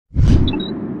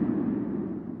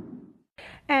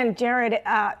And Jared,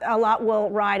 a lot will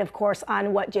ride, of course,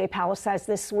 on what Jay Powell says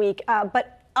this week.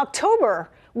 But October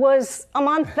was a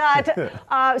month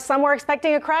that some were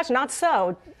expecting a crash. Not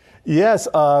so. Yes,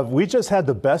 we just had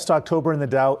the best October in the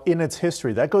Dow in its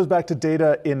history. That goes back to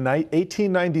data in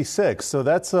 1896, so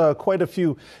that's quite a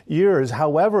few years.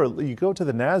 However, you go to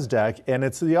the Nasdaq, and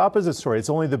it's the opposite story.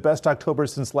 It's only the best October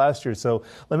since last year. So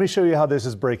let me show you how this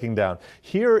is breaking down.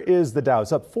 Here is the Dow.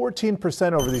 It's up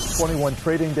 14% over these 21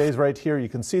 trading days right here. You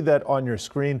can see that on your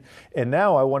screen. And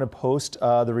now I want to post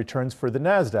the returns for the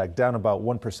Nasdaq, down about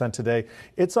 1% today.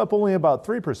 It's up only about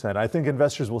 3%. I think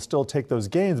investors will still take those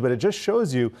gains, but it just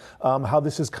shows you how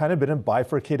this has kind of been a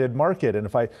bifurcated market. And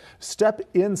if I step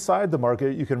inside the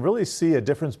market, you can really see a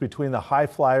difference between the high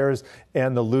flyers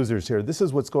and the losers here. This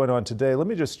is what's going on today. Let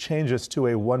me just change this to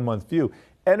a 1 month view.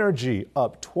 Energy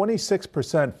up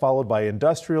 26%, followed by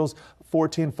industrials,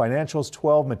 14, financials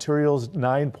 12, materials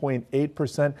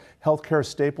 9.8%, healthcare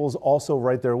staples also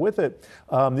right there with it.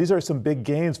 These are some big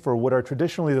gains for what are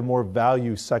traditionally the more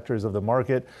value sectors of the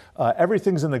market.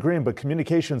 Everything's in the green, but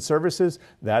communication services,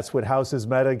 that's what houses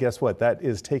Meta. Guess what? That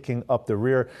is taking up the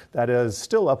rear. That is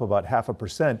still up about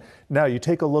 0.5%. Now you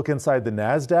take a look inside the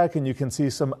Nasdaq and you can see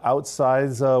some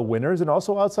outsized winners and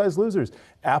also outsized losers.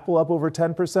 Apple up over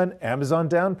 10%, Amazon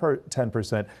down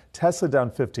 10%, Tesla down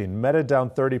 15%, Meta down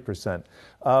 30%.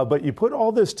 But you put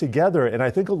all this together, and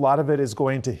I think a lot of it is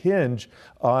going to hinge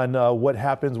on what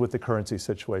happens with the currency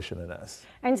situation in us.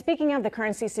 And speaking of the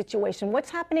currency situation, what's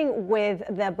happening with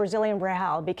the Brazilian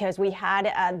real? Because we had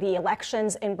the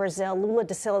elections in Brazil. Lula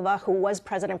da Silva, who was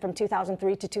president from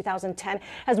 2003 to 2010,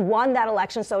 has won that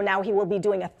election. So now he will be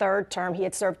doing a third term. He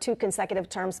had served 2 consecutive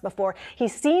terms before.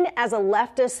 He's seen as a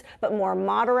leftist, but more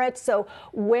moderate. So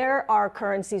where are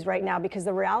currencies right now? Because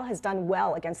the real has done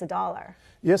well against the dollar.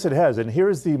 Yes, it has. And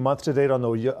here's the month to date on the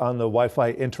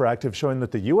Wi-Fi Interactive showing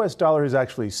that the U.S. dollar has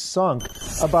actually sunk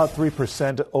about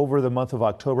 3% over the month of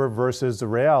October versus the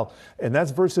real. And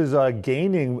that's versus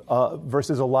gaining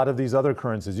versus a lot of these other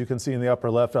currencies. You can see in the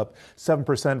upper left up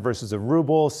 7% versus the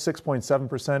ruble,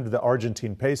 6.7% the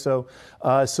Argentine peso.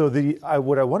 So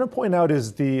what I want to point out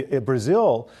is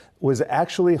Brazil was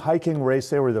actually hiking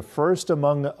rates. They were the first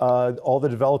among all the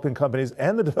developing companies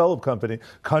and the developed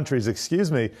countries,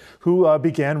 who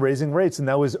began raising rates. And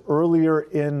that was earlier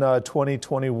in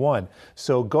 2021.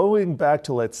 So going back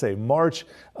to, let's say, March,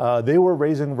 they were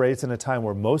raising rates in a time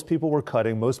where most people were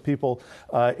cutting. Most people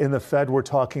in the Fed were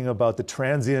talking about the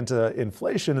transient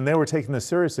inflation, and they were taking this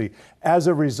seriously. As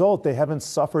a result, they haven't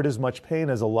suffered as much pain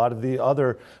as a lot of the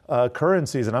other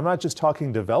currencies. And I'm not just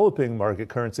talking developing market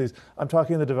currencies. I'm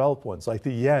talking the developed ones like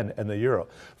the yen and the euro.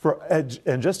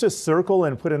 And just to circle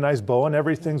and put a nice bow on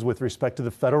everything with respect to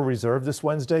the Federal Reserve this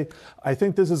Wednesday, I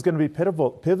think this is going to be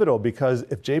pivotal because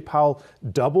if Jay Powell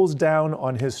doubles down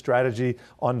on his strategy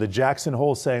on the Jackson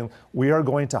Hole, saying we are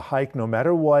going to hike no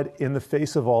matter what in the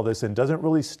face of all this, and doesn't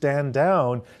really stand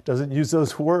down, doesn't use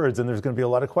those words, and there's going to be a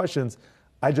lot of questions,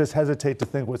 I just hesitate to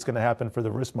think what's going to happen for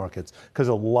the risk markets because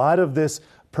a lot of this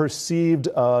perceived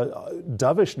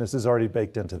dovishness is already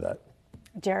baked into that.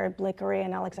 Jared Blikre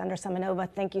and Alexandra Semenova,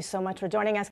 thank you so much for joining us.